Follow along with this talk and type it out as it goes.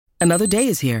Another day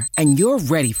is here, and you're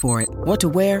ready for it. What to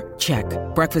wear? Check.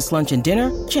 Breakfast, lunch, and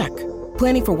dinner? Check.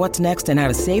 Planning for what's next and how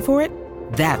to save for it?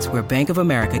 That's where Bank of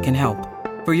America can help.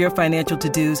 For your financial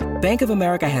to-dos, Bank of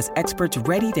America has experts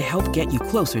ready to help get you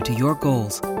closer to your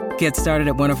goals. Get started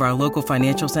at one of our local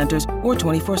financial centers or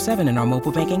 24/7 in our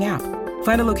mobile banking app.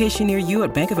 Find a location near you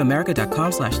at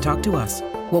bankofamerica.com/talktous.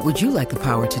 What would you like the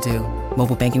power to do?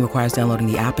 Mobile banking requires downloading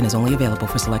the app and is only available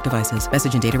for select devices.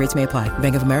 Message and data rates may apply.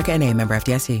 Bank of America N.A., member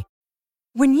FDIC.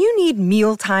 When you need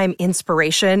mealtime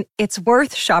inspiration, it's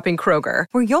worth shopping Kroger,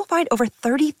 where you'll find over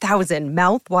 30,000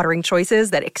 mouth-watering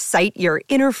choices that excite your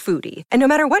inner foodie. And no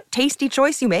matter what tasty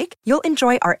choice you make, you'll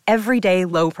enjoy our everyday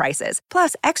low prices,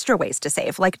 plus extra ways to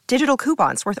save, like digital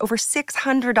coupons worth over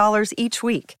 $600 each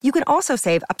week. You can also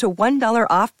save up to $1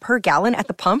 off per gallon at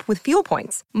the pump with fuel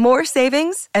points. More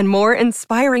savings and more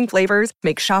inspiring flavors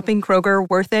make shopping Kroger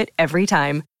worth it every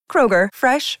time. Kroger,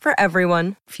 fresh for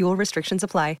everyone. Fuel restrictions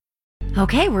apply.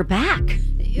 Okay, we're back.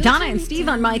 Donna and Steve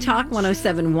on My Talk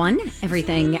 107.1,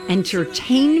 everything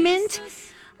entertainment.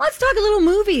 Let's talk a little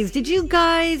movies. Did you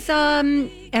guys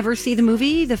ever see the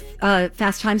movie, The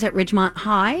Fast Times at Ridgemont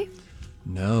High?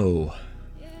 No.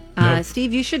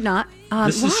 Steve, you should not.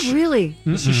 Really?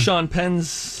 This is Sean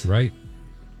Penn's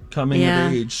coming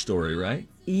of age story, right?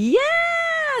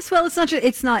 Yes. Well,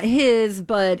 it's not his,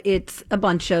 but it's a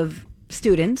bunch of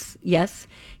students. Yes.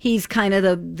 He's kind of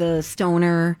the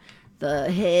stoner,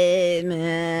 the hey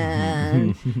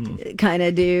man kind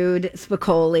of dude,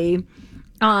 Spicoli.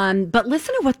 But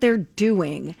listen to what they're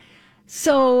doing.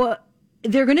 So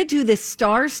they're going to do this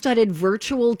star-studded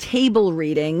virtual table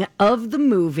reading of the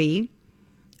movie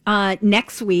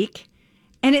next week,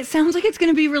 and it sounds like it's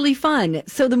going to be really fun.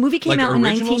 So the movie came out in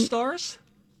original stars?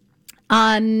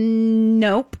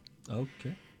 Nope.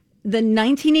 Okay. The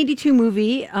 1982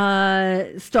 movie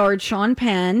starred Sean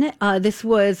Penn. This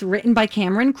was written by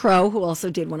Cameron Crowe, who also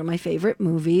did one of my favorite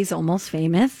movies, Almost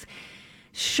Famous.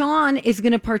 Sean is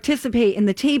going to participate in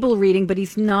the table reading, but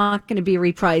he's not going to be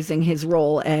reprising his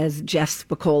role as Jeff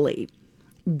Spicoli.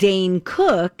 Dane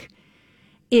Cook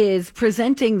is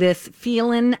presenting this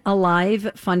Feelin'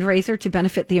 Alive fundraiser to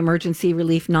benefit the emergency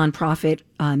relief nonprofit,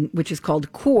 which is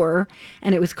called CORE,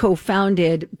 and it was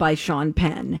co-founded by Sean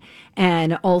Penn,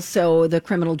 and also the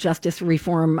criminal justice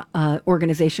reform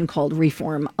organization called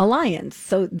Reform Alliance.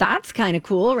 So that's kind of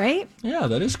cool, right? Yeah,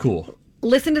 that is cool.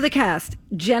 Listen to the cast: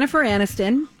 Jennifer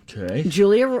Aniston, okay,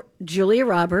 Julia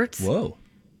Roberts, whoa,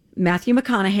 Matthew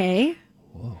McConaughey,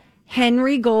 whoa,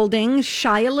 Henry Golding,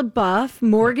 Shia LaBeouf,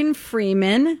 Morgan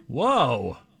Freeman.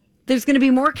 Whoa. There's going to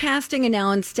be more casting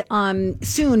announced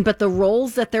soon, but the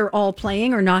roles that they're all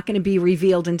playing are not going to be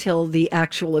revealed until the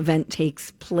actual event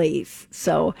takes place.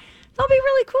 So that'll be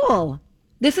really cool.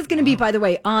 This is going to be, by the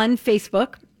way, on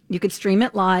Facebook. You could stream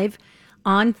it live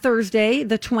on Thursday,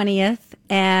 the 20th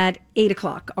at 8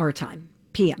 o'clock our time,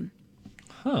 p.m.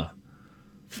 Huh.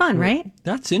 Fun, right?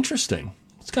 That's interesting.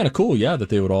 It's kind of cool, yeah, that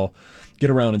they would all get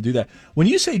around and do that. When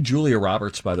you say Julia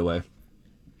Roberts, by the way,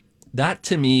 that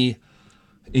to me,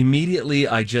 immediately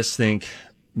I just think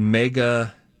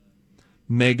mega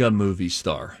movie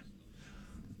star.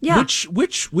 Yeah.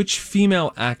 Which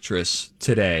female actress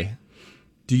today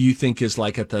do you think is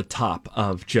like at the top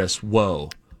of just movie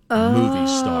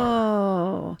star?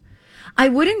 Oh, I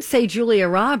wouldn't say Julia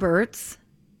Roberts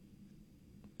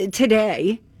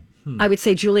today. I would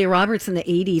say Julia Roberts in the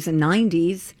 80s and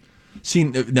 90s. See,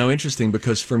 now interesting,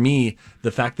 because for me,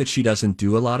 the fact that she doesn't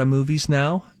do a lot of movies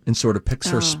now and sort of picks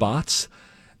her spots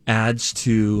adds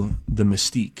to the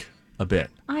mystique a bit.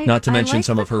 Not to mention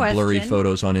some of her blurry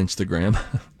photos on Instagram.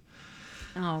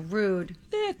 Oh, rude.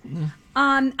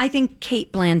 I think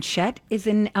Cate Blanchett is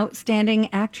an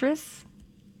outstanding actress.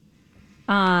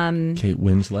 Kate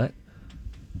Winslet.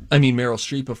 I mean, Meryl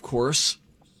Streep, of course.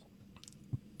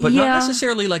 But not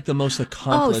necessarily like the most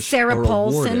accomplished Sarah or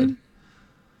Paulson. awarded.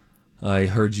 I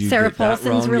heard you Sarah get that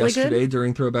Paulson's wrong really yesterday good.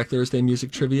 During Throwback Thursday music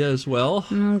trivia as well.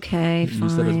 Okay, You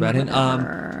said it was a bad hint.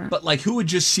 But like, who would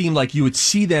just seem like you would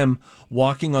see them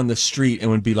walking on the street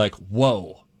and would be like,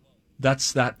 whoa,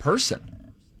 that's that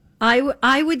person.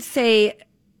 I would say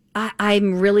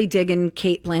I'm really digging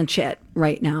Cate Blanchett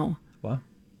right now. Wow.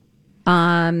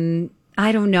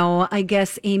 I don't know. I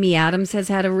guess Amy Adams has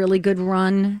had a really good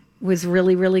run. Was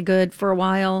really, really good for a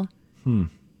while.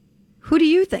 Who do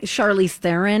you think? Charlize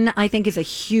Theron, I think, is a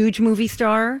huge movie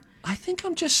star. I think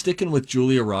I'm just sticking with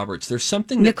Julia Roberts. There's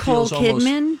something Nicole that feels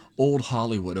Kidman? almost old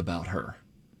Hollywood about her.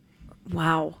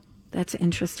 Wow. That's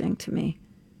interesting to me.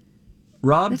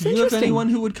 Rob, That's do you have interesting. anyone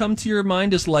who would come to your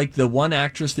mind as like the one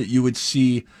actress that you would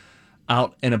see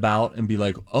out and about and be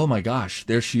like, oh my gosh,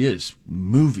 there she is,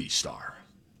 movie star?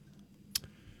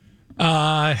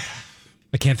 I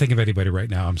can't think of anybody right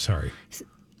now. I'm sorry.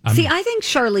 See, I think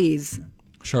Charlize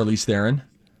Theron.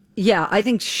 Yeah, I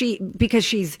think because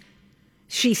she's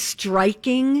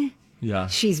striking. Yeah.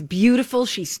 She's beautiful.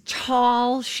 She's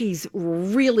tall. She's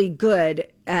really good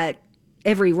at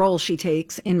every role she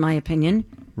takes, in my opinion.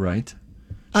 Right.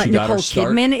 Nicole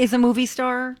Kidman is a movie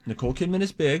star. Nicole Kidman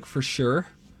is big, for sure.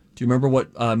 Do you remember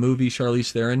what movie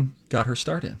Charlize Theron got her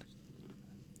start in?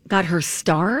 Got her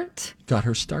start? Got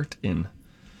her start in.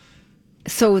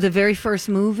 So the very first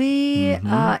movie,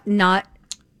 not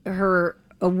her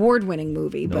award-winning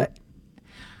movie, Nope.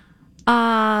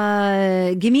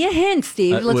 but give me a hint,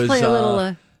 Steve. Let's play a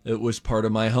little. It was part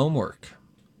of my homework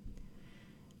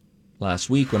last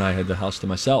week when I had the house to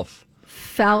myself.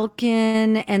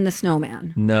 Falcon and the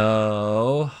Snowman.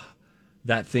 No,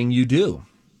 That Thing You Do.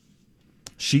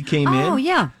 She came in. Oh,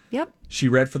 yeah. Yep. She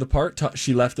read for the part.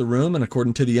 She left the room, and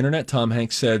according to the internet, Tom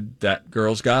Hanks said, that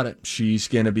girl's got it. She's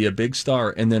going to be a big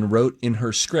star, and then wrote in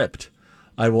her script,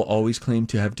 I will always claim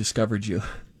to have discovered you.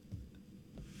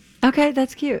 Okay,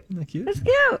 that's cute. Isn't that cute? That's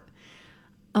cute.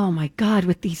 Oh, my God,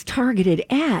 with these targeted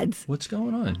ads. What's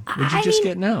going on? What did you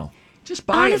get now? Just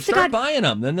buy it. Start buying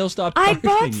them. Then they'll stop I targeting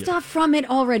bought you. stuff from it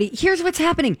already. Here's what's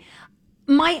happening.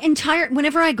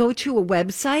 Whenever I go to a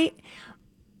website,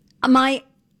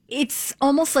 it's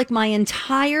almost like my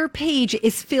entire page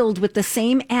is filled with the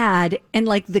same ad, and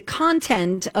like the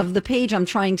content of the page I'm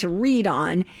trying to read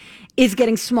on is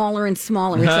getting smaller and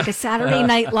smaller. It's like a Saturday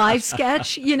Night Live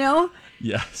sketch,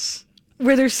 Yes.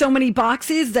 where there's so many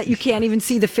boxes that you can't even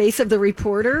see the face of the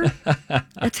reporter.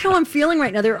 That's how I'm feeling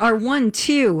right now. There are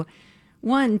 4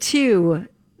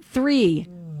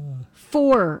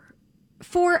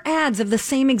 ads of the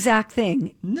same exact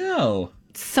thing. No.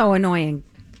 It's so annoying.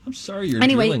 I'm sorry you're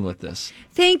dealing with this.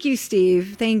 Thank you,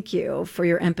 Steve. Thank you for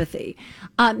your empathy.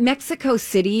 Mexico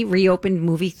City reopened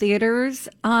movie theaters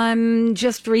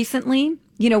just recently.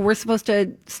 We're supposed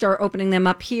to start opening them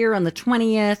up here on the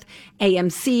 20th.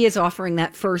 AMC is offering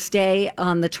that first day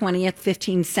on the 20th,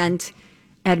 15-cent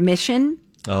admission.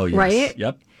 Oh, yes. Right?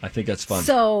 Yep. I think that's fun.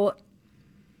 So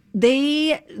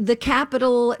the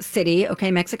capital city,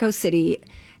 Mexico City,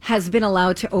 has been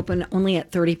allowed to open only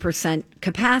at 30%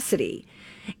 capacity.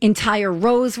 Entire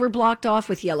rows were blocked off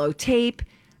with yellow tape,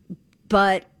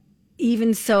 but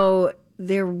even so,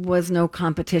 there was no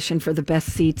competition for the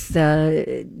best seats.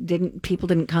 People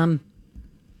didn't come.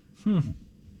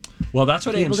 Well, that's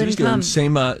what People AMC's didn't doing. come.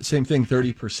 Same thing.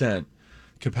 30%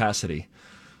 capacity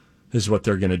is what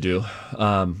they're going to do.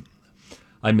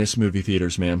 I miss movie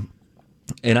theaters, man.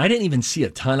 And I didn't even see a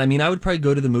ton. I mean, I would probably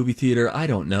go to the movie theater, I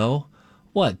don't know.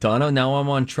 What, Donna? Now I'm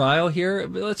on trial here.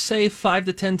 Let's say 5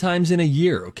 to 10 times in a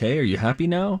year. Okay, are you happy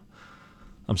now?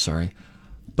 I'm sorry,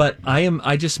 but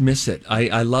I just miss it.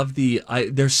 I love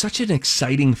there's such an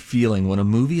exciting feeling when a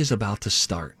movie is about to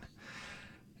start,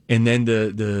 and then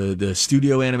the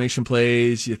studio animation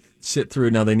plays. You sit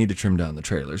through. Now they need to trim down the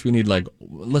trailers. We need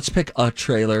let's pick a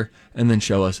trailer and then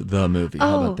show us the movie.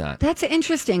 How about that? That's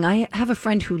interesting. I have a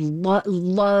friend who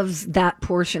loves that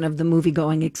portion of the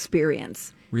movie-going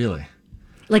experience. Really?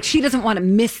 Like, she doesn't want to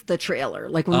miss the trailer.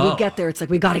 Like, when we get there, it's like,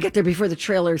 we got to get there before the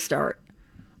trailers start.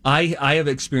 I have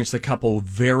experienced a couple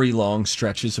very long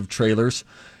stretches of trailers.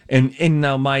 And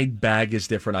now my bag is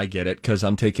different. I get it, because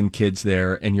I'm taking kids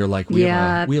there, and you're like, we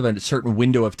have a certain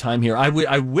window of time here. I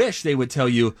wish they would tell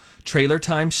you trailer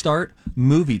time start,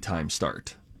 movie time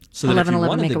start. So that if you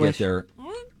wanted to get there.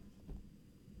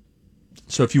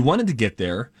 So if you wanted to get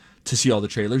there to see all the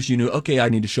trailers, you knew, okay, I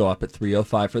need to show up at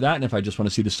 3:05 for that. And if I just want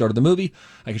to see the start of the movie,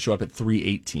 I can show up at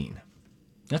 3:18.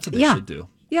 That's what they should do.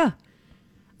 Yeah.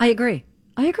 I agree.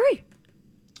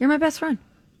 You're my best friend.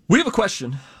 We have a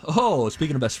question. Oh,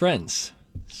 speaking of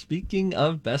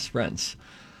best friends.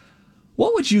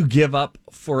 What would you give up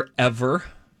forever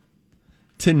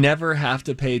to never have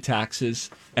to pay taxes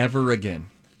ever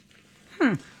again?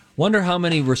 Wonder how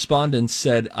many respondents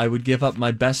said, I would give up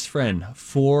my best friend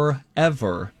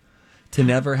forever to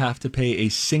never have to pay a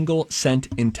single cent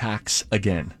in tax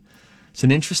again. It's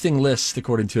an interesting list,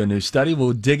 according to a new study.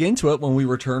 We'll dig into it when we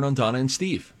return on Donna and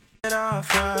Steve.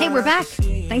 Hey, we're back.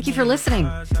 Thank you for listening.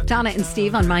 Donna and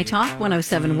Steve on My Talk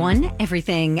 107.1,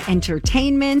 Everything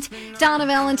Entertainment. Donna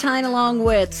Valentine along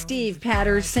with Steve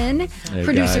Patterson. Hey,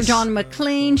 Producer guys. Dawn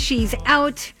McLean. She's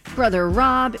out. Brother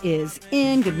Rob is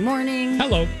in. Good morning.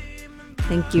 Hello.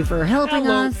 Thank you for helping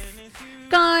us.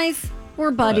 Guys,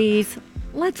 we're buddies.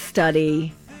 Let's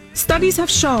study. Studies have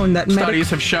shown that the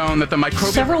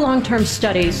microbial... Several long-term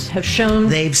studies have shown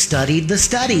They've studied the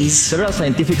studies. Several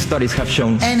scientific studies have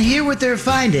shown. And here with their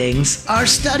findings are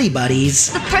study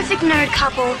buddies, the perfect nerd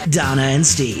couple, Donna and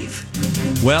Steve.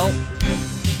 Well,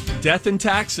 Death and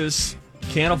taxes.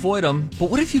 Can't avoid them. But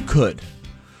what if you could?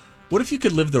 What if you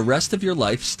could live the rest of your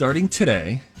life starting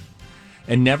today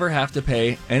and never have to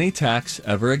pay any tax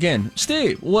ever again?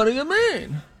 Steve, what do you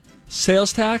mean?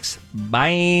 Sales tax?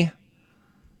 Bye.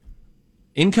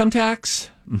 Income tax?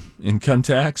 Income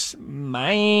tax?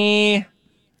 Bye.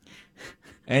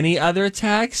 Any other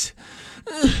tax?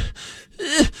 Bye.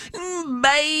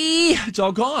 It's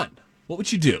all gone. What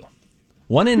would you do?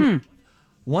 One in,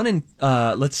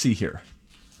 let's see here.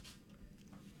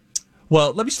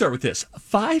 Well, let me start with this.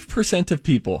 5% of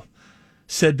people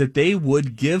said that they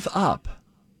would give up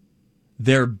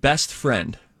their best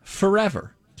friend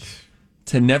forever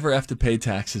to never have to pay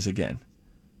taxes again.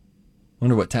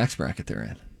 Wonder what tax bracket they're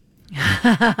in.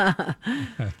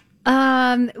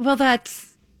 Well,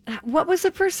 that's, what was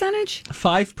the percentage?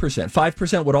 5%.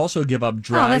 5% would also give up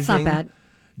driving. Oh, that's not bad.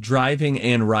 Driving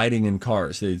and riding in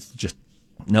cars. They just,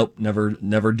 nope,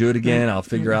 never do it again. I'll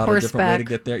figure out a different way to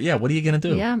get there. Yeah, what are you going to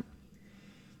do? Yeah.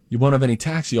 You won't have any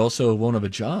tax. You also won't have a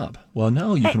job. Well,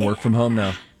 no, you can work from home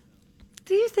now.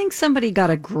 Do you think somebody got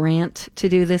a grant to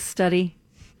do this study?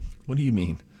 What do you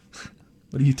mean?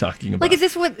 What are you talking about? Like, is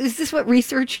this what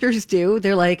researchers do?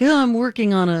 They're like, oh, I'm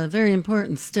working on a very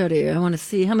important study. I want to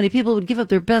see how many people would give up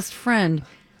their best friend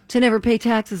to never pay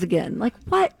taxes again. Like,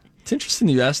 what? It's interesting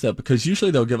you asked that because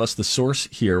usually they'll give us the source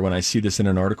here when I see this in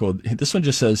an article. This one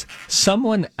just says,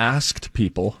 someone asked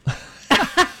people.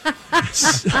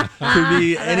 Could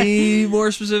be any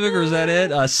more specific, or is that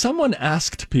it? Someone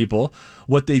asked people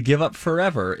what they'd give up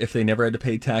forever if they never had to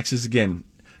pay taxes again.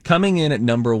 Coming in at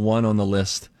number one on the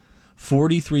list,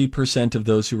 43% of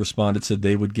those who responded said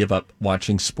they would give up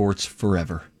watching sports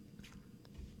forever.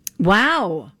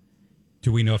 Wow.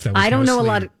 Do we know if that was I don't know a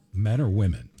lot of men or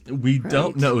women? We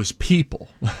don't know. It was people.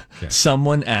 Yeah.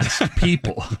 Someone asked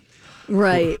people.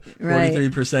 Right.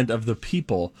 43% of the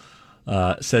people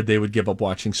said they would give up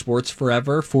watching sports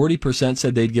forever. 40%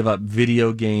 said they'd give up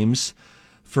video games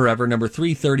forever. Number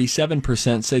 3,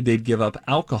 37% said they'd give up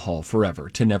alcohol forever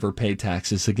to never pay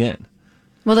taxes again.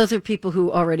 Well, those are people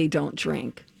who already don't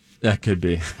drink. That could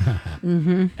be.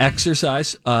 Mm-hmm.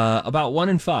 Exercise, about 1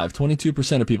 in 5,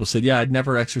 22% of people said, yeah, I'd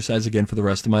never exercise again for the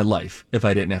rest of my life if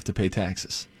I didn't have to pay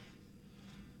taxes.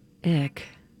 Ick.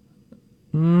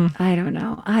 I don't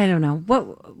know.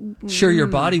 What? Sure, your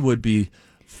body would be,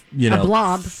 a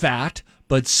blob. Fat,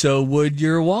 but so would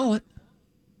your wallet.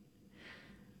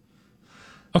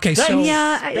 Okay, so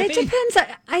yeah, it depends.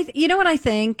 You know what I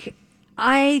think?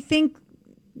 I think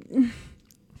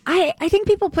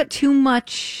people put too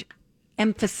much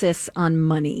emphasis on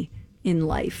money in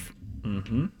life.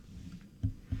 Mm-hmm.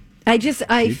 I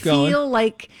feel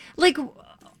like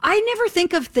I never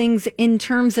think of things in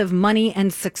terms of money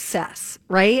and success,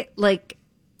 right? Like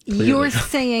clearly. You're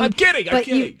saying, I'm kidding.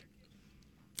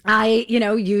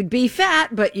 You'd be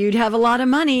fat, but you'd have a lot of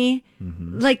money.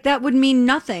 Mm-hmm. Like that would mean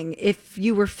nothing if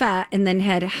you were fat and then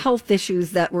had health issues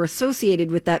that were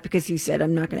associated with that because you said,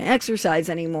 I'm not going to exercise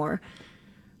anymore.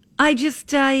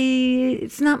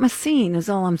 It's not my scene is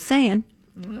all I'm saying.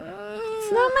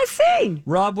 It's not my scene.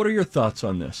 Rob, what are your thoughts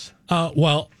on this?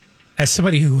 Well, as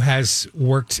somebody who has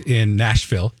worked in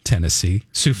Nashville, Tennessee,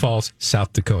 Sioux Falls,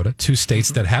 South Dakota, 2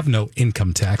 states that have no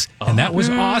income tax, and that was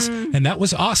awesome. And that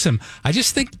was awesome. I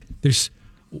just think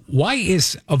why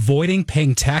is avoiding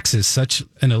paying taxes such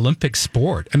an Olympic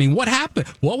sport? I mean, what happened?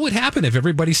 What would happen if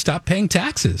everybody stopped paying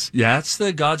taxes? Yeah, that's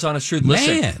the God's honest truth.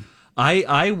 Listen, man.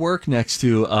 I work next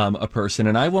to a person,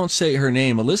 and I won't say her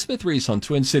name, Elizabeth Reese on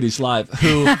Twin Cities Live,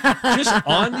 who just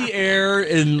on the air,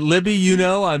 and Libby,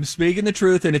 I'm speaking the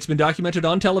truth, and it's been documented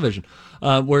on television,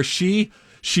 where she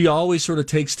always sort of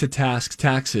takes to task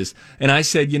taxes. And I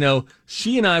said,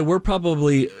 she and I, we're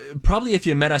probably if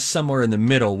you met us somewhere in the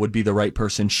middle would be the right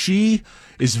person. She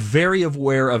is very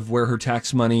aware of where her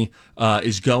tax money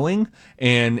is going,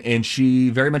 and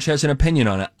she very much has an opinion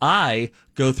on it. I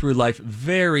go through life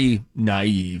very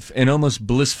naive and almost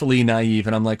blissfully naive,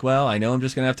 and I'm like, well, I know I'm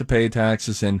just going to have to pay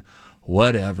taxes and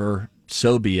whatever.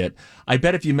 So be it. I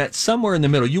bet if you met somewhere in the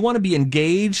middle, you want to be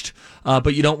engaged,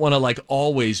 but you don't want to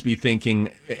always be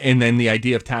thinking, and then the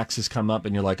idea of taxes come up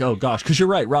and you're like, oh gosh, because you're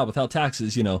right, Rob, without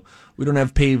taxes, we don't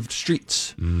have paved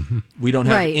streets. Mm-hmm. We don't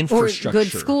have infrastructure. Or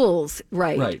good schools.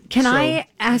 Right. Can I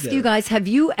ask you guys, have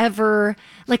you ever,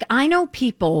 I know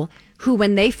people who,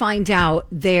 when they find out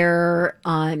they get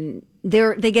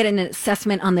an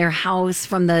assessment on their house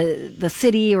from the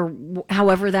city or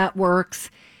however that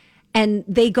works, and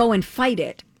they go and fight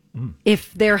it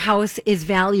if their house is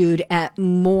valued at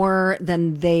more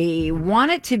than they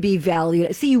want it to be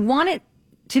valued. See, you want it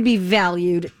to be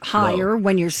valued higher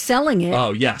when you're selling it.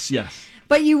 Oh, yes.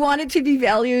 but you want it to be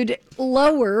valued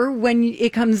lower when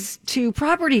it comes to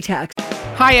property tax.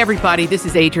 Hi, everybody. This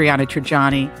is Adriana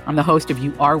Trajani. I'm the host of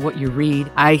You Are What You Read.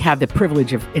 I have the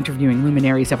privilege of interviewing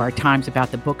luminaries of our times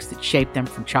about the books that shaped them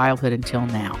from childhood until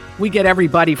now. We get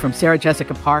everybody from Sarah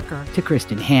Jessica Parker to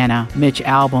Kristen Hanna, Mitch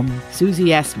Albom, Susie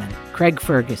Essman, Craig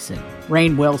Ferguson,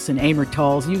 Rainn Wilson, Amor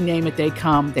Tolls, you name it, they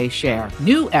come, they share.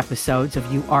 New episodes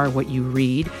of You Are What You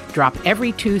Read drop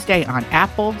every Tuesday on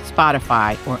Apple,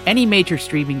 Spotify, or any major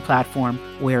streaming platform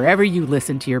wherever you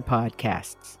listen to your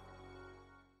podcasts.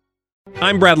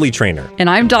 I'm Bradley Trainer. And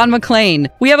I'm Don McClain.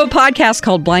 We have a podcast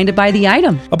called Blinded by the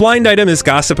Item. A blind item is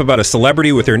gossip about a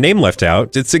celebrity with their name left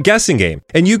out. It's a guessing game,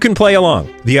 and you can play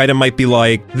along. The item might be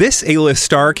like, this A-list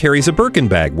star carries a Birkin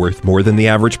bag worth more than the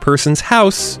average person's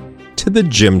house to the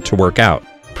gym to work out.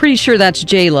 Pretty sure that's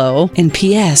J-Lo. And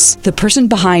P.S. the person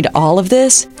behind all of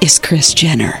this is Kris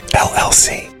Jenner,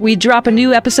 LLC. We drop a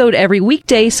new episode every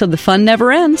weekday so the fun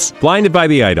never ends. Blinded by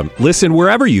the Item. Listen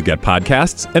wherever you get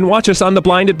podcasts and watch us on the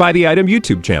Blinded by the Item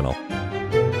YouTube channel.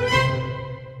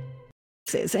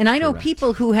 And I know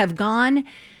people who have gone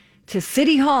to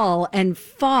City Hall and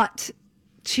fought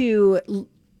to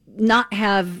not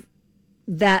have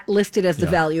that listed as the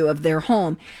value of their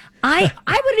home. I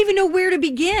wouldn't even know where to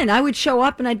begin. I would show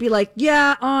up and I'd be like,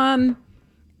 I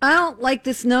don't like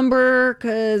this number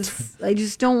because I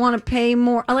just don't want to pay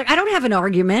more. I don't have an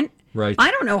argument. Right. I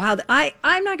don't know how.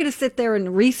 I'm not going to sit there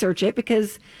and research it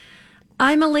because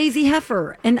I'm a lazy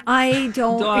heifer and I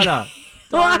don't. Donna,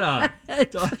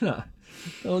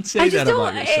 don't say that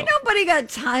about yourself. Ain't nobody got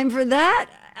time for that.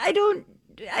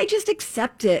 I just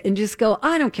accept it and just go,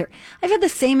 I don't care. I've had the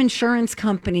same insurance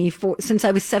company since I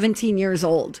was 17 years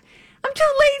old. I'm too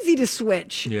lazy to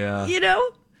switch. Yeah. You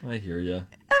know? I hear you.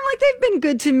 I'm like, they've been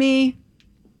good to me.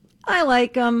 I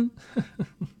like them.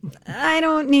 I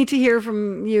don't need to hear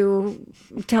from you,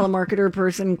 telemarketer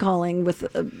person calling with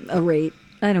a rate.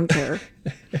 I don't care.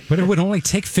 But it would only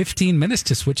take 15 minutes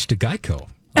to switch to Geico.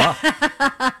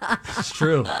 It's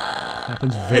true.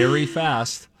 Happens very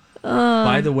fast.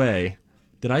 By the way,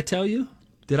 did I tell you?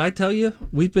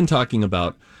 We've been talking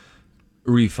about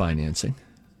refinancing,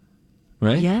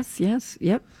 right? Yes.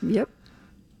 Yep.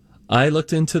 I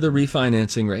looked into the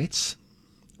refinancing rates.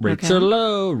 Rates are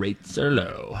low.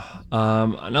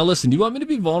 Now listen, do you want me to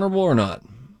be vulnerable or not?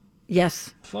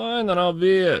 Yes. Fine, then I'll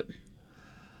be it.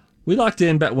 We locked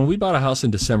in, when we bought a house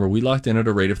in December, we locked in at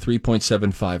a rate of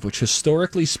 3.75, which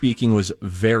historically speaking was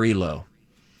very low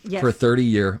for a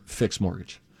 30-year fixed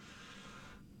mortgage.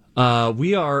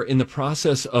 We are in the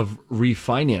process of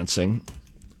refinancing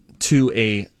to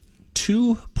a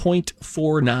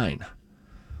 2.49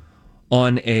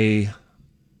 on a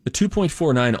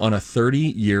 2.49 on a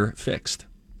 30-year fixed.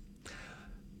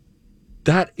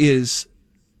 That is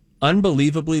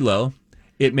unbelievably low.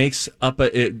 It makes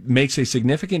a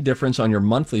significant difference on your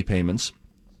monthly payments,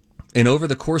 and over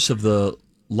the course of the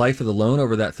life of the loan,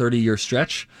 over that 30-year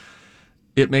stretch,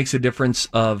 it makes a difference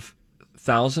of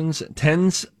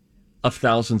tens of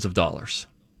thousands of dollars.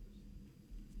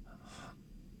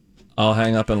 I'll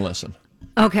hang up and listen.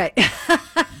 Okay.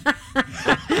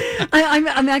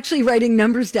 I'm actually writing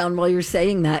numbers down while you're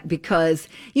saying that because,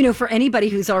 for anybody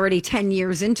who's already 10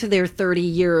 years into their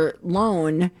 30-year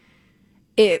loan,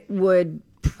 it would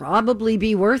probably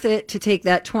be worth it to take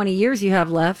that 20 years you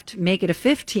have left, make it a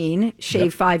 15,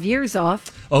 shave 5 years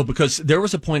off. Oh, because there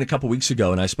was a point a couple weeks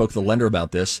ago, and I spoke to the lender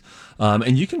about this,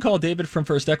 and you can call David from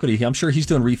First Equity. I'm sure he's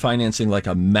doing refinancing like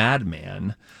a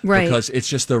madman, right? Because it's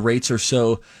just the rates are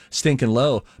so stinking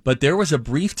low. But there was a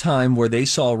brief time where they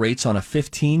saw rates on a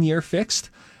 15-year fixed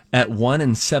at 1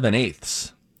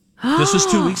 7/8. This was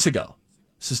 2 weeks ago.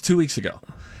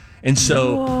 And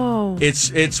so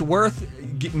it's worth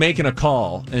making a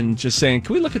call and just saying,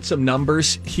 can we look at some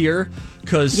numbers here?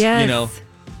 Because,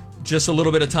 just a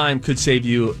little bit of time could save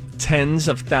you tens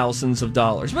of thousands of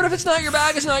dollars. But if it's not your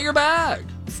bag, it's not your bag.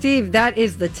 Steve, that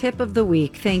is the tip of the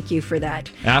week. Thank you for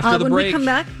that. After the when break. we come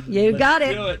back, you got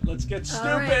it. Let's do it. Let's get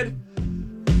stupid.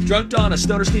 Right. Drunk Donna,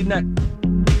 Stoner Steve next.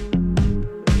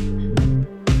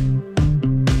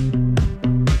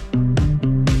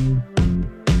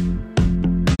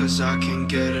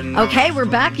 Okay, we're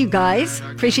back, you guys.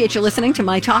 Appreciate you listening to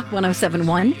My Talk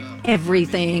 107.1,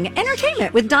 Everything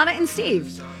Entertainment with Donna and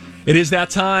Steve. It is that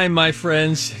time, my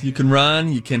friends. You can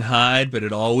run, you can hide, but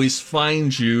it always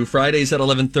finds you. Fridays at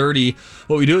 11:30.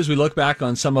 What we do is we look back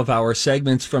on some of our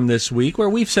segments from this week where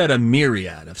we've said a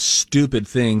myriad of stupid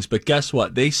things, but guess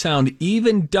what? They sound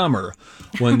even dumber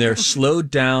when they're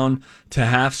slowed down to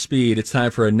half speed. It's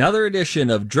time for another edition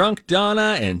of Drunk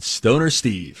Donna and Stoner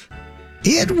Steve.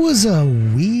 It was a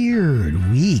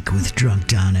weird week with Drunk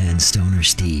Donna and Stoner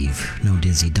Steve. No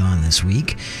Dizzy Dawn this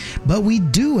week, but we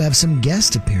do have some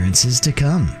guest appearances to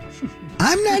come.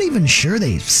 I'm not even sure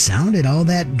they sounded all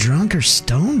that drunk or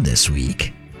stoned this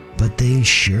week, but they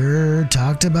sure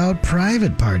talked about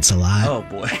private parts a lot. Oh,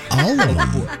 boy. All of them.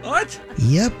 What?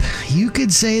 Yep, you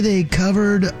could say they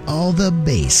covered all the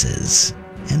bases.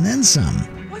 And then some.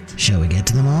 What? Shall we get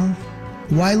to them all?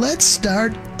 Why, let's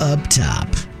start up top.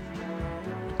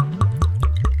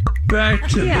 Back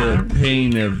to the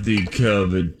pain of the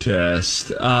COVID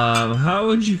test. How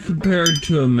would you compare it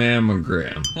to a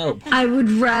mammogram? Oh. I would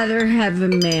rather have a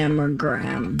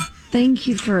mammogram. Thank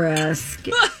you for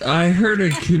asking. I heard a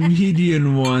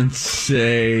comedian once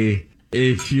say,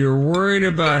 if you're worried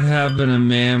about having a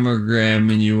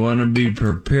mammogram and you want to be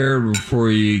prepared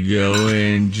before you go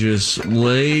in, just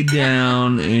lay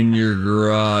down in your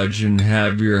garage and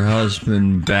have your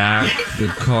husband back the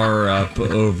car up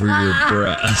over your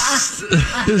breast.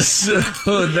 So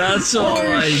that's all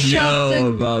I know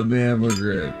about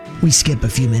mammogram. We skip a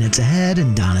few minutes ahead,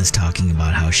 and Donna's talking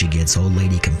about how she gets old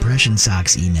lady compression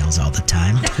socks emails all the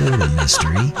time. Total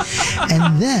mystery.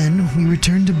 And then we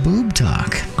return to boob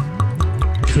talk.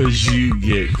 Because you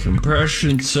get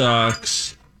compression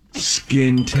socks,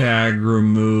 skin tag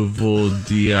removal,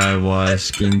 DIY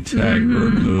skin tag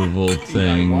removal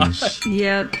things.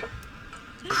 Yep.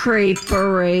 Crepe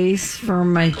erase for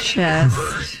my chest.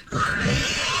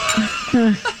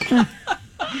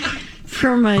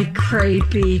 For my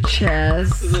crepey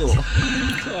chest.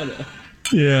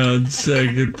 Yeah, on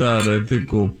second thought, I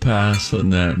think we'll pass on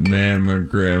that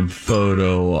mammogram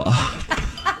photo op.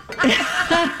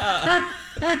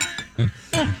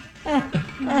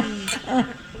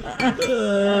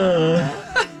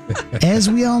 As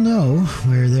we all know,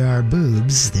 where there are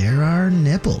boobs, there are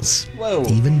nipples. Whoa.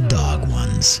 Even dog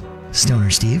ones. Stoner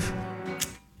Steve?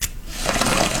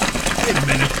 Wait a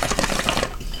minute.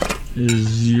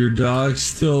 Is your dog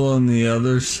still on the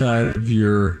other side of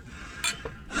your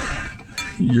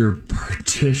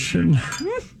partition?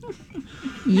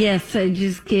 Yes, I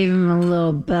just gave him a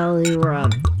little belly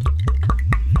rub.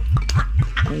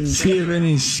 Does he have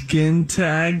any skin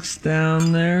tags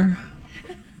down there?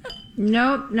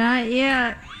 Nope, not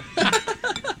yet.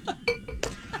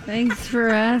 Thanks for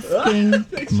asking.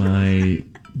 My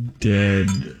dead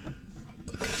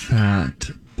fat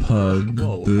pug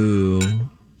Boo,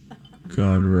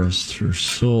 God rest her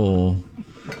soul,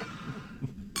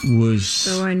 was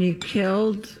The one you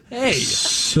killed? Hey.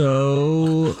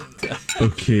 So,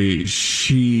 okay,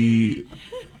 she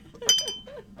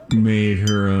made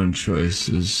her own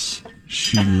choices.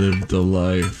 She lived a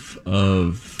life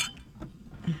of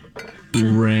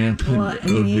rampant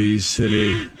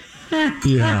obesity.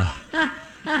 Yeah.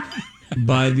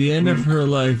 By the end of her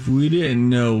life, we didn't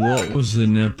know what was a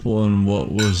nipple and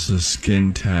what was a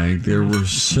skin tag. There were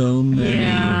so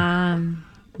many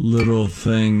little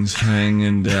things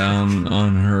hanging down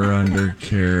on her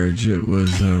undercarriage. It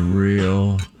was a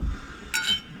real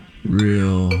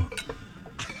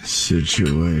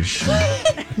situation.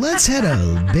 Let's head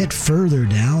a bit further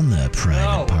down the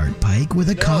private part pike with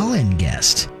a call-in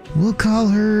guest. We'll call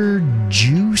her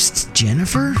Juiced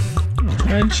Jennifer.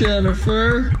 Hi,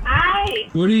 Jennifer. Hi.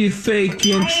 What are you fake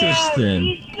interest in?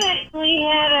 We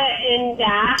had an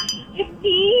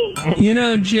endoscopy. You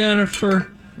know,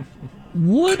 Jennifer,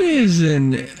 what is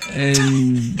an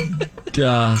endoscopy?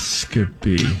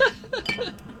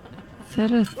 Is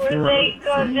that a Where they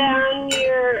go down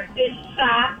your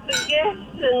esophagus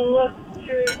and look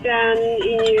through down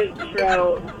in your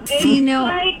throat. It's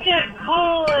like a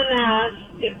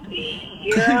colonoscopy.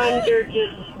 You're under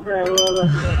just for a little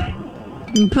bit.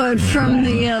 But from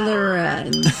the other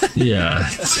end. Yeah,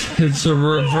 it's a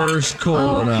reverse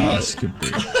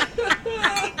colonoscopy.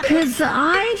 Because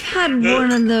I've had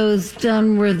one of those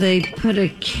done where they put a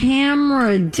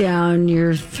camera down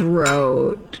your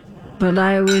throat, but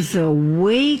I was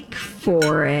awake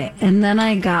for it, and then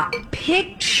I got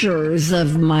pictures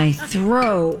of my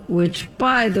throat, which,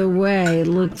 by the way,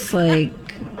 looks like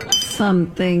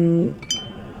something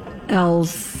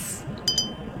else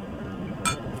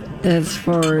as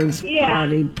far as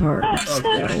body parts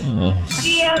go.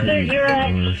 The other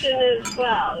direction as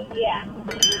well, yeah.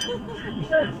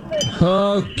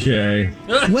 Okay.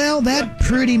 Well, that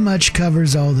pretty much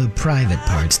covers all the private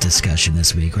parts discussion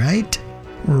this week, right?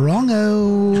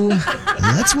 Wrongo.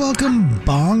 Let's welcome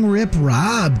Bong Rip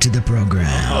Rob to the program.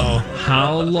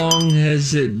 How long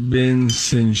has it been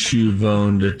since you've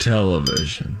owned a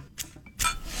television?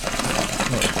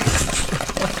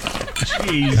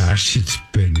 Gosh, it's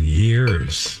been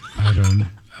years. I don't know.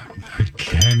 I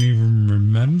can't even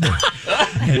remember.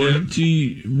 What do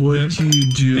you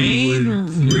do?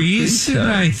 Main reason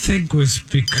I think was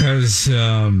because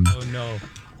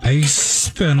I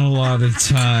spent a lot of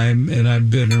time, and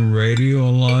I've been in radio a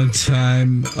long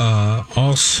time,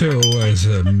 also as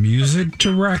a music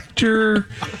director,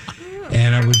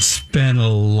 and I would spend a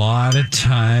lot of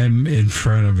time in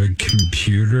front of a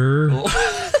computer,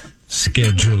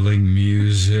 scheduling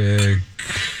music,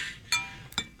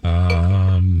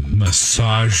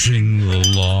 massaging the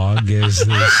log, as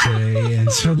they say.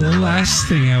 And so the last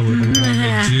thing I would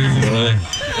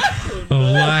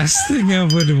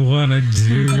want to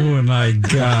do when I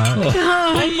got...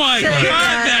 Oh, my God,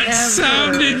 that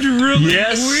sounded really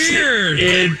weird.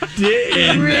 It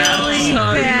did. Really That's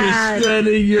how bad. you're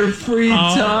spending your free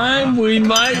time. We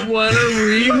might want to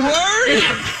reword it.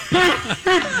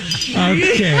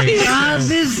 Okay. Rob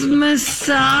is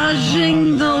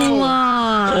massaging the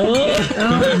log.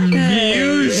 Okay.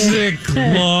 Music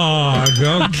log.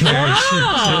 Okay, I should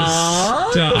just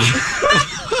stop.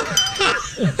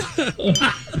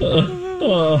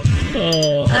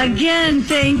 Again,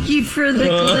 thank you for the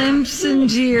glimpse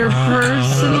into your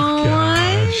personal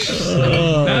life.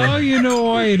 Now you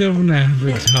know I don't have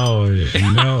a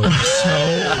television. No.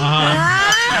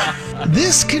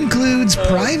 This concludes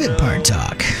Private Part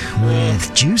Talk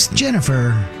with Juice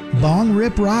Jennifer, Bong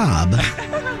Rip Rob,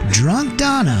 Drunk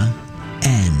Donna,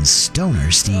 and Stoner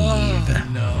Steve.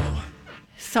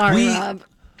 Sorry, Rob.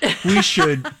 we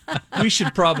should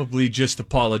probably just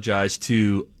apologize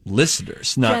to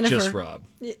listeners, not Jennifer. just Rob.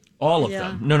 All of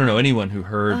them. No. Anyone who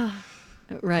heard.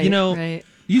 Right. You know, right.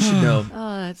 you should know.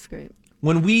 Oh, that's great.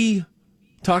 When we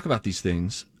talk about these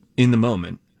things in the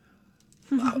moment,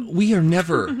 we are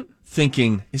never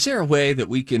thinking, is there a way that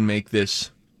we can make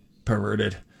this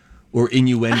perverted or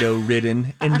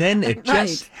innuendo-ridden? And then it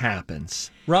just happens.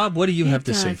 Rob, what do you have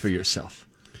to say for yourself?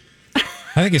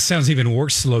 I think it sounds even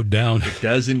worse slowed down. It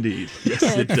does indeed. Yes,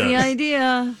 it That's does. the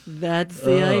idea. That's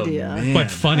the idea. Man.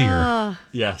 But funnier.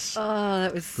 Yes. Oh,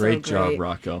 that was so Great great. job,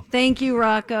 Rocco. Thank you,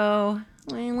 Rocco.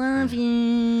 I love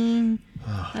you.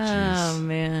 Oh,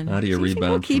 man. How do you think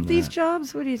rebound we'll keep from these that?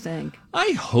 jobs? What do you think?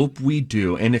 I hope we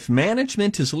do. And if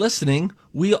management is listening,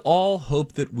 we all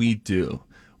hope that we do.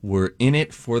 We're in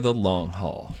it for the long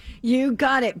haul. You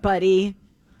got it, buddy.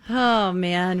 Oh,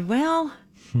 man. Well,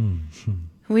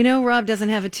 we know Rob doesn't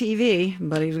have a TV,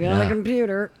 but he's got a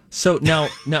computer. So now,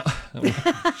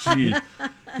 geez.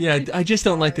 Yeah, I just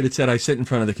don't like that it said I sit in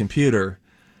front of the computer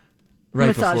right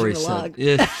Massaging before he the said log.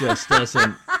 it just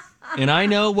doesn't. And I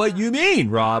know what you mean,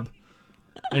 Rob.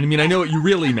 And I mean, I know what you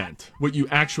really meant, what you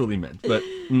actually meant, but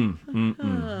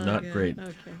not great.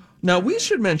 Okay. Now, we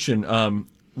should mention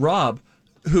Rob,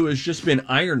 who has just been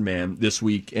Iron Man this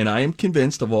week, and I am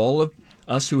convinced of all of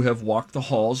us who have walked the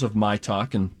halls of My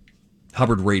Talk and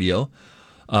Hubbard Radio.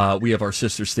 We have our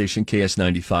sister station,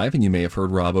 KS95, and you may have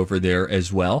heard Rob over there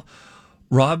as well.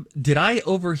 Rob, did I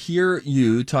overhear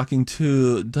you talking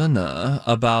to Donna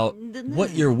about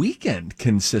what your weekend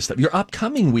consists of? Your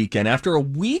upcoming weekend, after a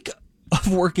week of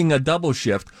working a double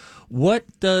shift, what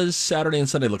does Saturday and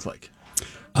Sunday look like?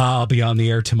 I'll be on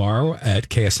the air tomorrow at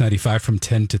KS95 from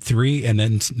 10 to 3, and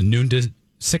then noon to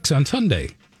 6 on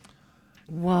Sunday.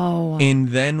 Whoa. And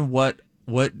then what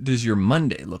does your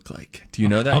Monday look like? Do you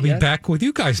know that I'll be yet? back with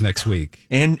you guys next week.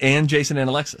 And Jason and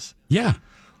Alexis. Yeah.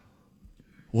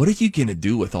 What are you going to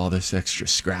do with all this extra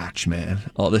scratch, man?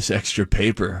 All this extra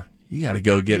paper? You got to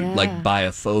go get, buy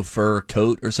a faux fur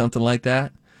coat or something like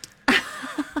that?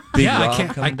 Big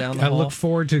Rob coming down the I hall? look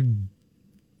forward to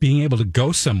being able to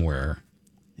go somewhere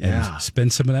Yeah. and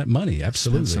spend some of that money.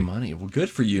 Absolutely. Spend some money. Well, good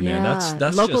for you, man.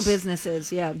 That's local just,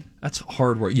 businesses. Yeah. That's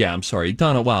hard work. Yeah, I'm sorry.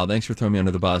 Donna, wow, thanks for throwing me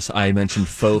under the bus. I mentioned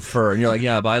faux fur, and you're like,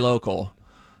 yeah, buy local.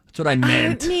 That's what I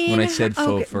meant when I said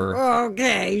faux fur.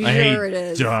 Okay, I sure hate it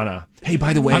is. Donna. Hey,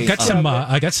 by the way, I've got some.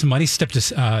 I got some money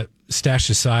stashed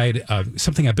aside.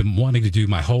 Something I've been wanting to do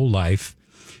my whole life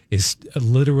is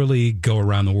literally go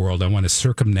around the world. I want to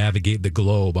circumnavigate the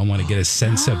globe. I want to get a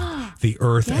sense of the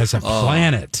Earth as a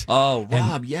planet. Oh,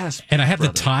 Rob, yes. And I have the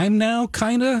time now,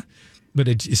 kind of, but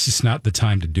it's just not the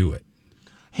time to do it.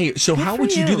 Hey, so how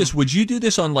would you do this? Would you do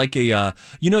this on like a,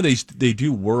 they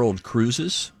do world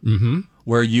cruises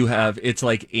where you have, it's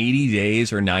like 80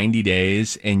 days or 90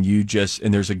 days and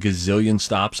and there's a gazillion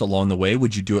stops along the way.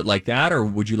 Would you do it like that, or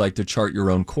would you like to chart your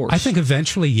own course? I think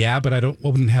eventually, yeah, but I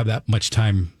wouldn't have that much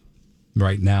time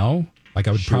right now. Like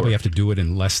I would probably have to do it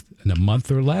in a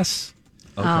month or less.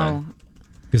 Okay. Oh.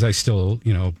 Because I still,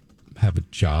 have a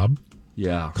job.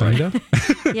 Yeah. Kind of.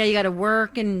 Yeah, you got to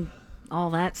work and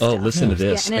all that stuff. Oh, listen to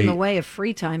this. Getting in the way of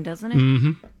free time, doesn't it?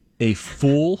 Mm-hmm. A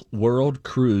full world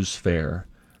cruise fare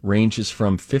ranges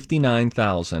from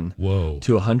 $59,000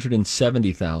 to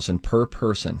 $170,000 per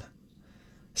person.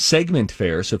 Segment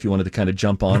fare, so if you wanted to kind of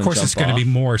jump on, of course, and it's jump going to off.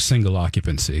 be more single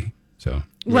occupancy. So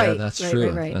Yeah, that's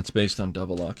true. That's based on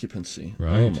double occupancy.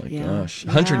 Right. Oh my gosh.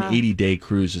 180-day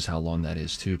cruise is how long that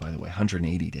is too, by the way.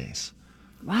 180 days.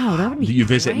 Wow, that would be You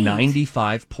visit great.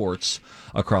 95 ports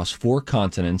across 4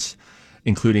 continents,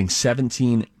 including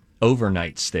 17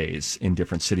 overnight stays in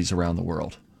different cities around the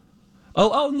world.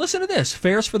 Oh, and listen to this.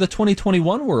 Fares for the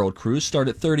 2021 World Cruise start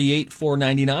at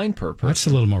 $38,499 per person. That's a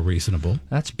little more reasonable.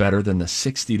 That's better than the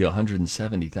 $60,000 to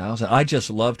 $170,000. I just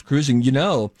loved cruising. You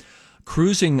know,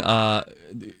 cruising,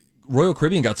 Royal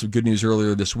Caribbean got some good news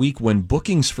earlier this week when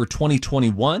bookings for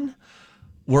 2021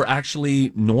 were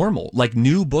actually normal, like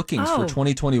new bookings for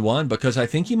 2021, because I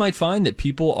think you might find that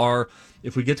people are,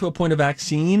 if we get to a point of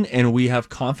vaccine and we have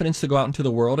confidence to go out into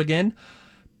the world again,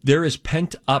 there is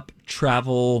pent up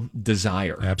travel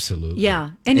desire. Absolutely.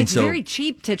 Yeah. And it's so, very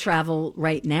cheap to travel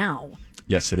right now.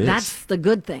 Yes, it is. That's the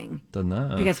good thing.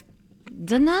 Because,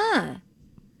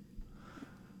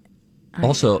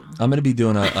 also, I'm going to be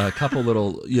doing a couple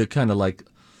little, kind of like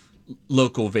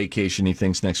local vacation-y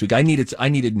things next week. I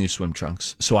needed new swim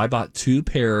trunks. So I bought 2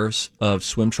 pairs of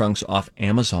swim trunks off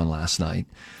Amazon last night.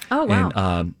 Oh,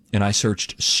 wow. And I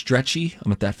searched stretchy.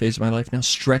 I'm at that phase of my life now.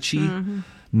 Stretchy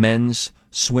men's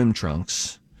swim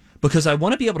trunks, because I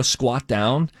want to be able to squat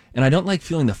down, and I don't like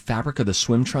feeling the fabric of the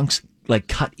swim trunks like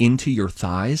cut into your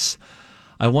thighs.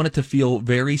 I want it to feel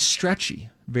very stretchy.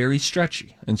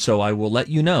 And so I will let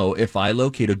you know if I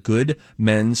locate a good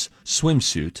men's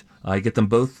swimsuit. I get them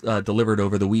both delivered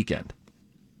over the weekend.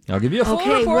 I'll give you a full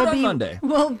report on Monday.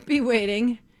 We'll be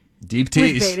waiting. Deep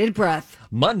tease. With bated breath.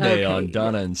 Monday on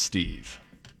Donna and Steve.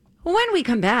 When we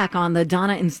come back on the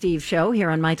Donna and Steve show here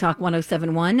on My Talk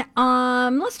 1071,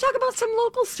 let's talk about some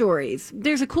local stories.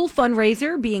 There's a cool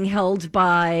fundraiser being held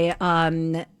by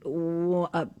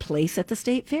a place at the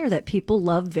State Fair that people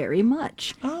love very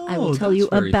much. I will tell you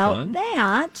about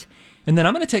that. And then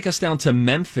I'm going to take us down to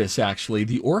Memphis, actually.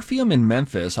 The Orpheum in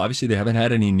Memphis, obviously they haven't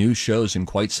had any new shows in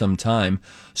quite some time.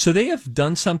 So they have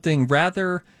done something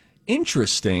rather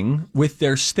interesting with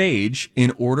their stage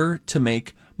in order to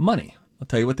make money. I'll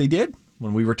tell you what they did.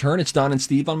 When we return, it's Don and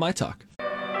Steve on My Talk.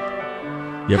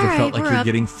 You ever felt like you're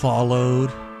getting followed?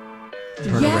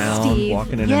 Turn around, Steve.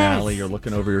 walking in an alley, you're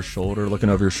looking over your shoulder.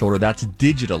 That's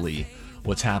digitally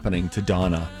what's happening to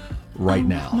Donna right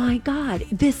now. My God,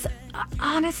 this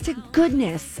honest to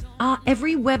goodness,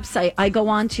 every website I go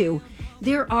on to,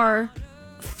 there are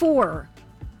 4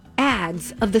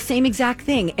 ads of the same exact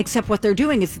thing, except what they're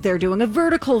doing is they're doing a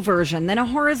vertical version, then a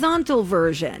horizontal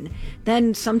version,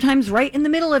 then sometimes right in the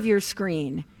middle of your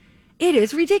screen. It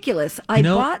is ridiculous. I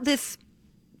bought this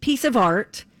piece of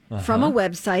art from a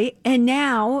website, and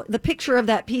now the picture of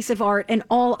that piece of art and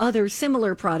all other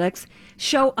similar products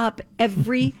show up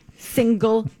every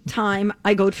single time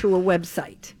I go to a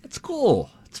website. It's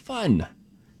cool. It's fun.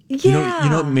 Yeah. You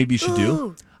know what maybe you should do?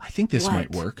 Ooh. I think this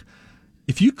might work.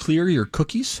 If you clear your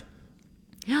cookies,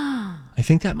 I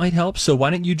think that might help. So why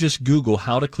don't you just Google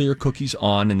how to clear cookies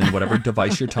on and then whatever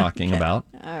device you're talking about.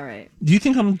 All right. Do you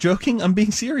think I'm joking? I'm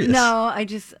being serious. No, I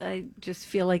just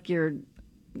feel like you're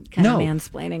kind of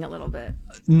mansplaining a little bit.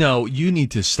 No, you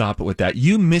need to stop it with that.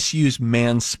 You misuse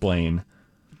mansplain.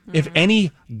 If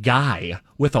any guy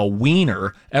with a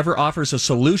wiener ever offers a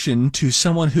solution to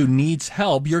someone who needs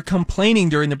help, you're complaining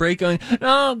during the break going,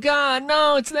 oh, God,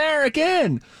 no, it's there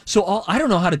again. So I don't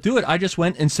know how to do it. I just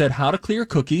went and said how to clear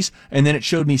cookies, and then it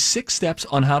showed me 6 steps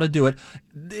on how to do it.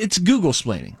 It's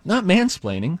Google-splaining, not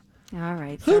mansplaining. All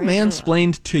right. Who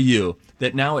mansplained to you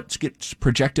that now it gets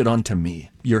projected onto me?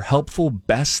 Your helpful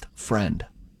best friend.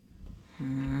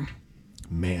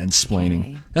 Mansplaining.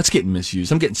 Okay. That's getting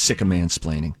misused. I'm getting sick of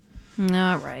mansplaining.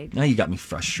 All right. Now you got me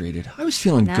frustrated. I was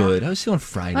feeling good. I was feeling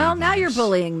Friday. Well, now you're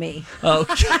bullying me.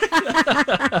 Okay.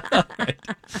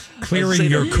 Clearing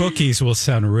your cookies will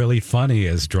sound really funny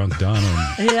as Drunk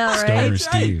Donna and Stoner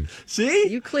Steve. Right. See?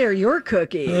 You clear your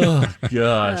cookies. Oh,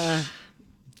 gosh.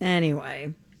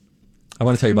 Anyway. I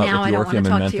want to tell you about what the Orpheum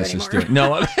in Memphis is doing.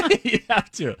 No, you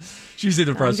have to. She's in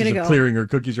the process of clearing her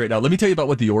cookies right now. Let me tell you about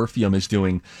what the Orpheum is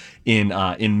doing in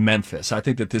Memphis. I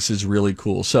think that this is really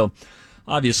cool. So,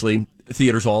 obviously,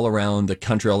 theaters all around the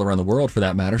country, all around the world for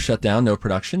that matter, shut down, no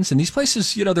productions. And these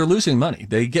places, they're losing money.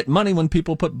 They get money when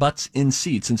people put butts in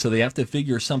seats, and so they have to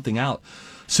figure something out.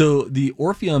 So the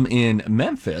Orpheum in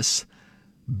Memphis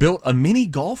built a mini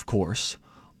golf course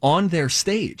on their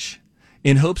stage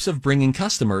in hopes of bringing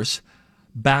customers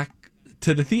back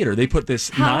to the theater. They put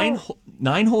this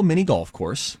nine-hole mini golf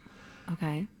course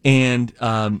Okay.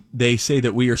 And they say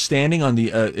that we are standing on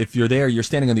the, if you're there, you're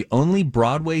standing on the only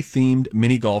Broadway-themed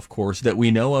mini golf course that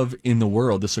we know of in the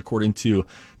world. This according to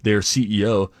their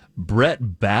CEO,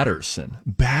 Brett Batterson.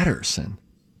 Batterson.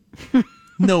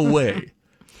 No way.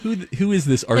 Who is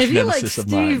this arch nemesis of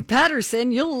mine? If you like Steve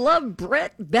Patterson, you'll love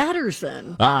Brett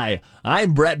Batterson. Hi,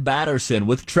 I'm Brett Batterson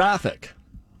with traffic.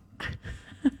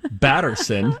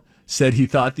 Batterson said he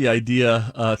thought of the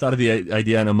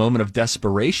idea in a moment of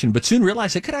desperation, but soon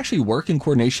realized it could actually work in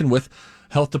coordination with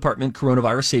health department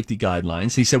coronavirus safety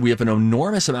guidelines. He said we have an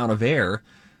enormous amount of air.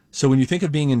 So when you think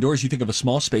of being indoors, you think of a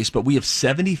small space, but we have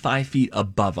 75 feet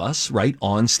above us, right,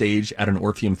 on stage at an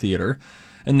Orpheum Theater.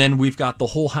 And then we've got the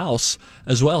whole house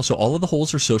as well. So all of the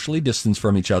holes are socially distanced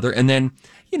from each other. And then,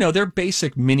 they're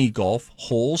basic mini golf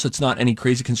holes. It's not any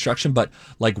crazy construction, but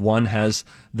like one has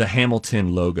the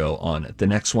Hamilton logo on it. The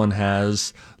next one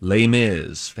has Les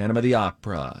Mis, Phantom of the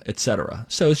Opera, etc.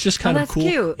 So it's just kind of cool.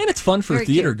 Cute. And it's fun for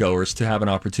theater goers to have an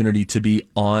opportunity to be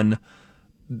on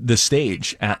the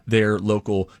stage at their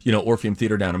local, Orpheum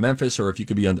Theater down in Memphis, or if you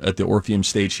could be at the Orpheum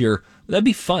stage here. That'd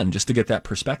be fun just to get that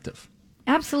perspective.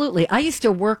 Absolutely. I used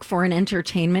to work for an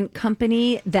entertainment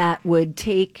company that would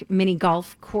take mini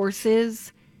golf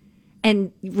courses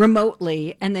and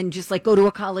remotely and then just like go to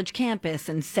a college campus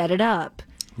and set it up.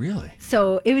 Really?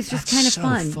 So it was just kind of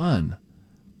fun. So fun.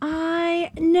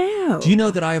 I know. Do you know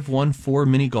that I have won 4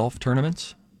 mini golf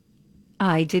tournaments?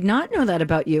 I did not know that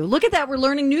about you. Look at that. We're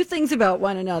learning new things about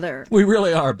one another. We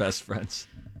really are best friends.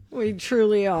 We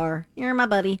truly are. You're my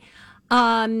buddy.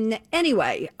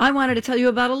 Anyway, I wanted to tell you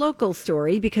about a local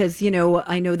story because,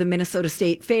 I know the Minnesota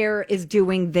State Fair is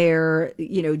doing their,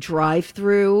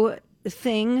 drive-through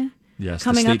thing. Yes,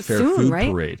 coming the State up Fair soon, Food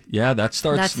right? Parade. Yeah, that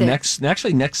starts next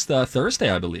Thursday,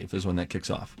 I believe, is when that kicks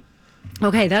off.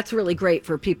 Okay, that's really great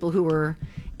for people who were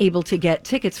able to get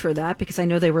tickets for that because I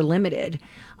know they were limited.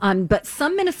 But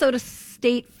some Minnesota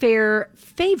State Fair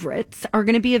favorites are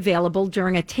going to be available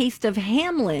during a Taste of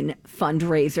Hamlin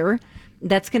fundraiser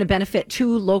that's going to benefit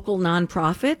 2 local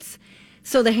nonprofits.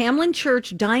 So the Hamlin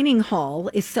Church Dining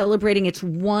Hall is celebrating its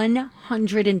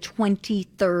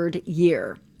 123rd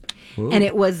year. Ooh. And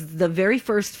it was the very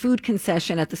first food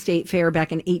concession at the State Fair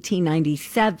back in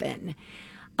 1897.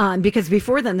 Because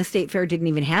before then, the State Fair didn't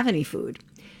even have any food.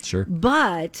 Sure.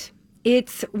 But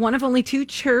it's one of only 2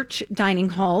 church dining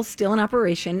halls still in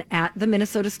operation at the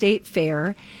Minnesota State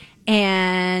Fair.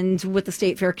 And with the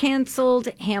State Fair canceled,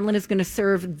 Hamlin is going to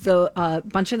serve the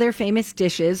bunch of their famous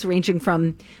dishes ranging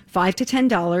from $5 to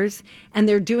 $10. And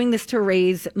they're doing this to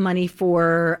raise money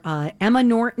for Emma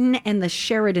Norton and the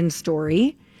Sheridan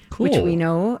Story, which we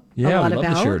know a lot about. Yeah, I love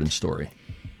the Sheridan Story.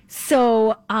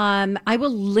 So I will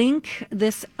link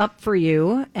this up for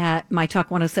you at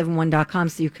mytalk1071.com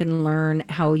so you can learn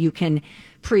how you can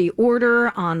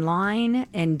pre-order online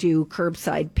and do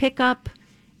curbside pickup.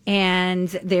 And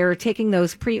they're taking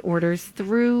those pre-orders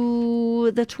through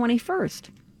the 21st.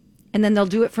 And then they'll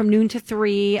do it from noon to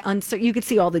 3. So you can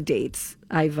see all the dates.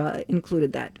 I've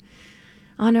included that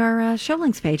on our show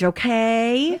links page.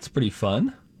 Okay. That's pretty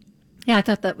fun. Yeah, I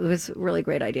thought that was a really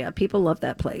great idea. People love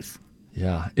that place.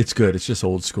 Yeah, it's good. It's just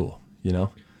old school,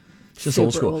 It's just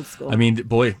Super old school. I mean,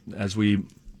 boy, as we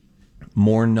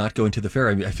mourn not going to the fair,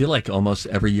 I feel like almost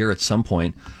every year at some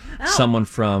point, someone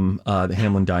from the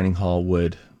Hamlin Dining Hall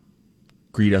would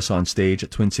greet us on stage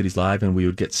at Twin Cities Live, and we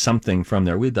would get something from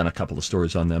there. We've done a couple of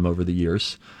stories on them over the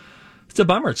years. It's a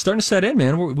bummer. It's starting to set in,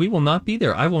 man. We will not be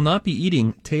there. I will not be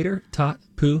eating tater tot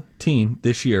poutine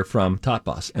this year from Tot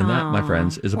Boss, and that, my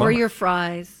friends, is a bummer. Or your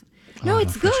fries. No,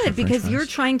 it's good because you're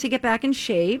trying to get back in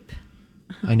shape.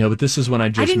 I know, but this is when I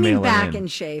just didn't mail mean back it in. in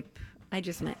shape. I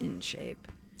just meant in shape.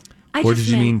 Or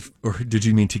did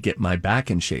you mean to get my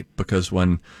back in shape? Because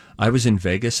when I was in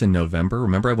Vegas in November,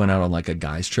 remember I went out on like a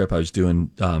guy's trip. I was doing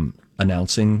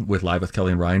announcing with Live with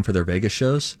Kelly and Ryan for their Vegas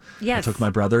shows. Yes. I took my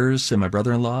brothers and my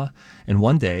brother-in-law, and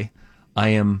one day I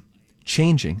am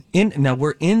changing. Now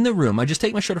we're in the room. I just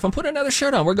take my shirt off. I'm putting another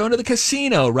shirt on. We're going to the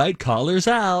casino, right? Collars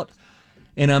out.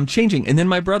 And I'm changing. And then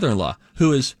my brother-in-law,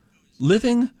 who is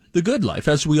living the good life,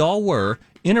 as we all were,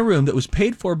 in a room that was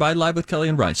paid for by Live with Kelly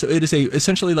and Ryan. So it is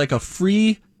essentially like a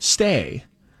free stay.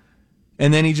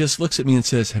 And then he just looks at me and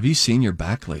says, "Have you seen your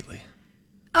back lately?"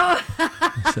 Oh.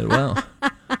 I said, "Well,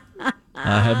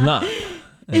 I have not."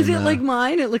 Is it like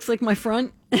mine? It looks like my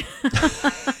front.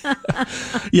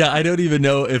 Yeah, I don't even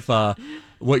know if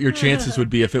what your chances would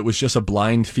be if it was just a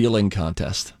blind feeling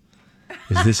contest.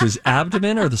 Is this his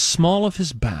abdomen or the small of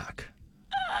his back?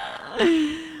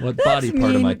 What body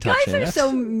part am I touching? Guys are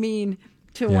so mean.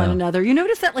 to one another. You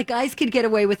notice that like guys could get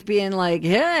away with being like,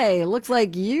 "Hey, looks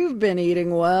like you've been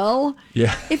eating well."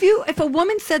 Yeah. If a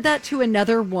woman said that to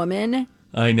another woman,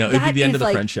 I know. It'd be the end of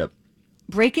the friendship.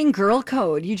 Breaking girl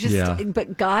code.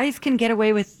 But guys can get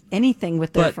away with anything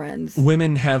with their friends.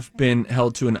 Women have been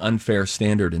held to an unfair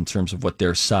standard in terms of what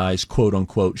their size, quote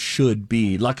unquote, should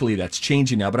be. Luckily, that's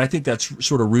changing now. But I think that's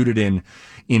sort of rooted in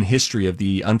history of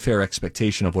the unfair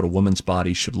expectation of what a woman's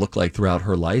body should look like throughout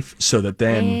her life. So that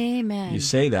then you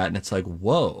say that and it's like,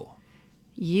 whoa.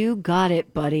 You got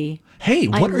it, buddy. Hey,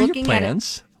 what are your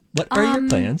plans? What are your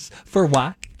plans for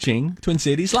watching Twin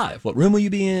Cities Live? What room will you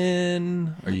be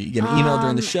in? Are you going to email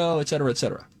during the show, et cetera, et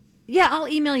cetera? Yeah, I'll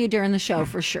email you during the show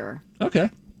for sure. Okay.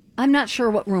 I'm not sure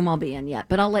what room I'll be in yet,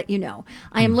 but I'll let you know.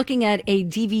 I am looking at a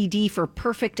DVD for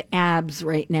Perfect Abs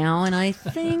right now, and I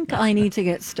think I need to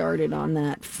get started on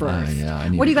that first.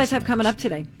 What do you guys have coming up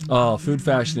today? Oh, food,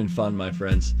 fashion, and fun, my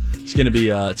friends. It's gonna be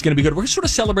good. We're sort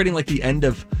of celebrating like the end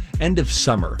of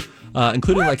summer,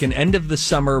 including like an end of the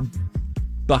summer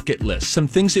bucket list. Some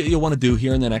things that you'll want to do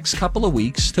here in the next couple of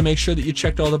weeks to make sure that you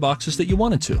checked all the boxes that you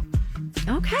wanted to.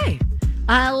 Okay.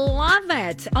 I love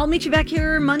it. I'll meet you back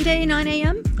here Monday, 9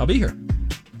 a.m. I'll be here.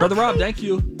 Brother Rob, thank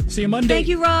you. See you Monday. Thank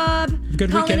you, Rob.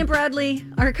 Good Colin weekend. and Bradley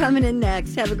are coming in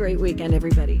next. Have a great weekend,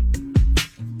 everybody.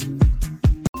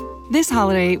 This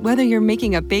holiday, whether you're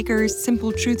making a Baker's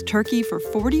Simple Truth turkey for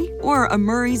 40 or a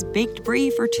Murray's Baked Brie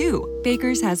for 2,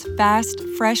 Baker's has fast,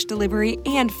 fresh delivery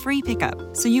and free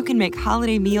pickup, so you can make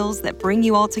holiday meals that bring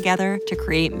you all together to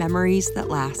create memories that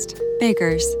last.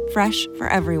 Baker's, fresh for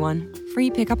everyone.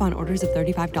 Free pickup on orders of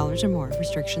 $35 or more.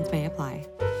 Restrictions may apply.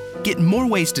 Get more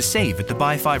ways to save at the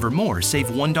Buy 5 or More Save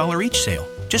 $1 each sale.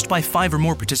 Just buy 5 or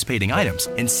more participating items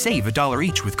and save $1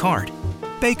 each with card.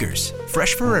 Baker's,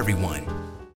 fresh for everyone.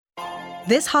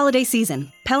 This holiday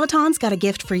season, Peloton's got a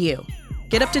gift for you.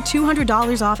 Get up to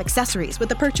 $200 off accessories with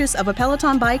the purchase of a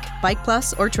Peloton bike, Bike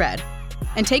Plus, or Tread.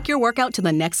 And take your workout to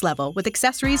the next level with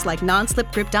accessories like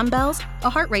non-slip grip dumbbells, a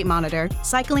heart rate monitor,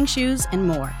 cycling shoes, and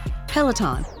more.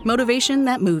 Peloton, motivation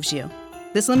that moves you.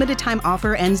 This limited time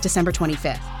offer ends December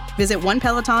 25th. Visit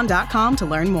onepeloton.com to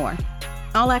learn more.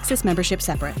 All access membership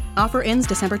separate. Offer ends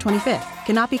December 25th.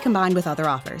 Cannot be combined with other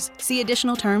offers. See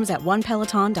additional terms at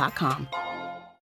onepeloton.com.